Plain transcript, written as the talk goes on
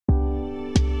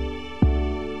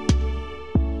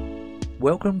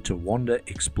Welcome to Wander,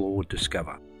 Explore,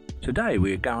 Discover. Today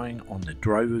we are going on the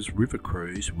Drover's River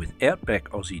Cruise with Outback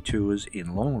Aussie Tours in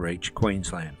Longreach,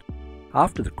 Queensland.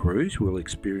 After the cruise we'll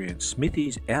experience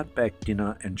Smithy's Outback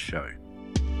dinner and show.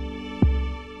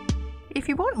 If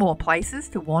you want more places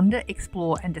to wander,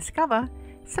 explore and discover,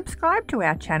 subscribe to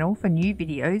our channel for new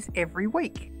videos every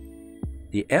week.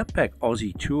 The Outback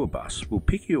Aussie Tour bus will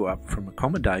pick you up from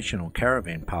accommodation or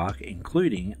caravan park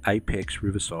including Apex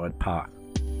Riverside Park.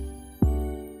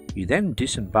 You then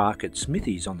disembark at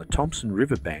Smithy's on the Thompson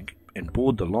Riverbank and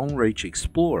board the Longreach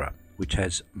Explorer, which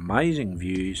has amazing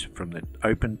views from the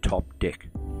open top deck.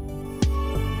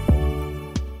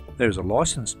 There is a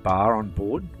licensed bar on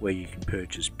board where you can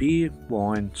purchase beer,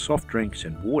 wine, soft drinks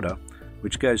and water,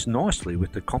 which goes nicely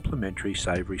with the complimentary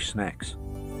savoury snacks.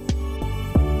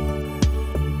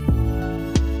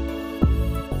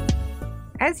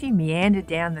 As you meander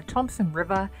down the Thompson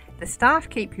River, the staff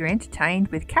keep you entertained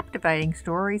with captivating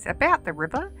stories about the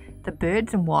river, the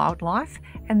birds and wildlife,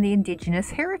 and the Indigenous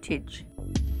heritage.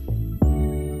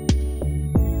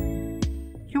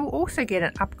 You will also get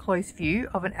an up-close view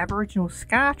of an Aboriginal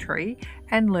scar tree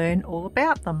and learn all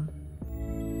about them.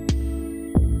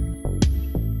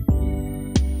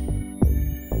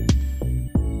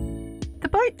 The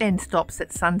boat then stops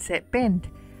at Sunset Bend,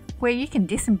 where you can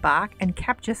disembark and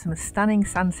capture some stunning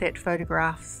sunset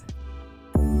photographs.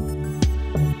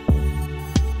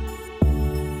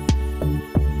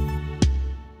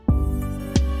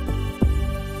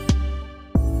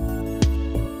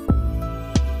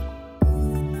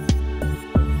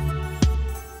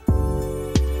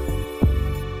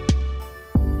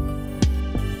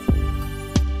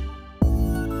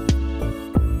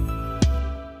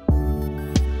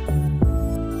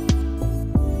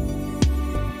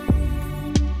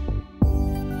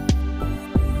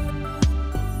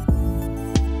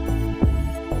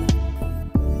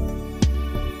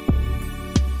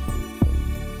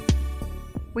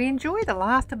 We enjoy the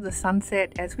last of the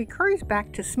sunset as we cruise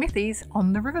back to Smithy's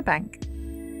on the riverbank.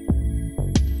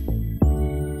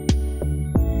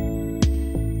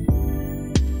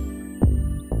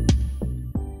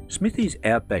 Smithy's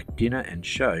Outback dinner and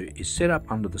show is set up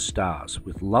under the stars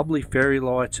with lovely fairy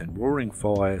lights and roaring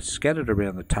fires scattered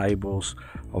around the tables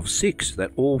of 6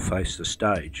 that all face the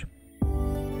stage.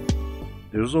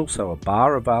 There is also a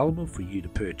bar available for you to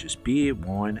purchase beer,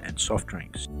 wine and soft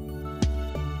drinks.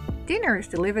 Dinner is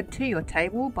delivered to your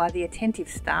table by the attentive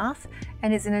staff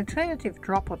and is an alternative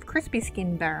drop of crispy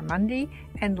skin barramundi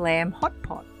and lamb hot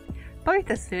pot.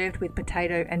 Both are served with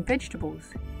potato and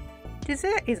vegetables.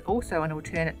 Dessert is also an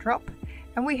alternate drop,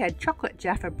 and we had chocolate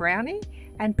Jaffa brownie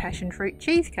and passion fruit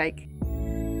cheesecake.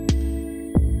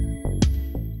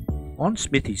 On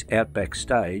Smithy's Outback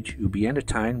stage, you'll be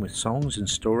entertained with songs and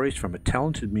stories from a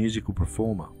talented musical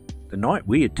performer. The night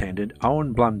we attended,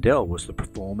 Owen Blundell was the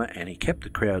performer and he kept the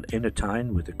crowd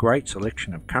entertained with a great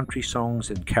selection of country songs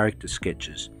and character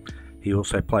sketches. He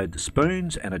also played the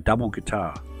spoons and a double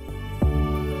guitar.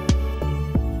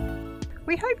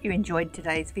 We hope you enjoyed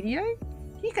today's video.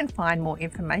 You can find more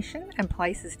information and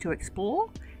places to explore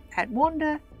at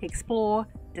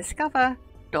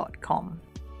wanderexplorediscover.com.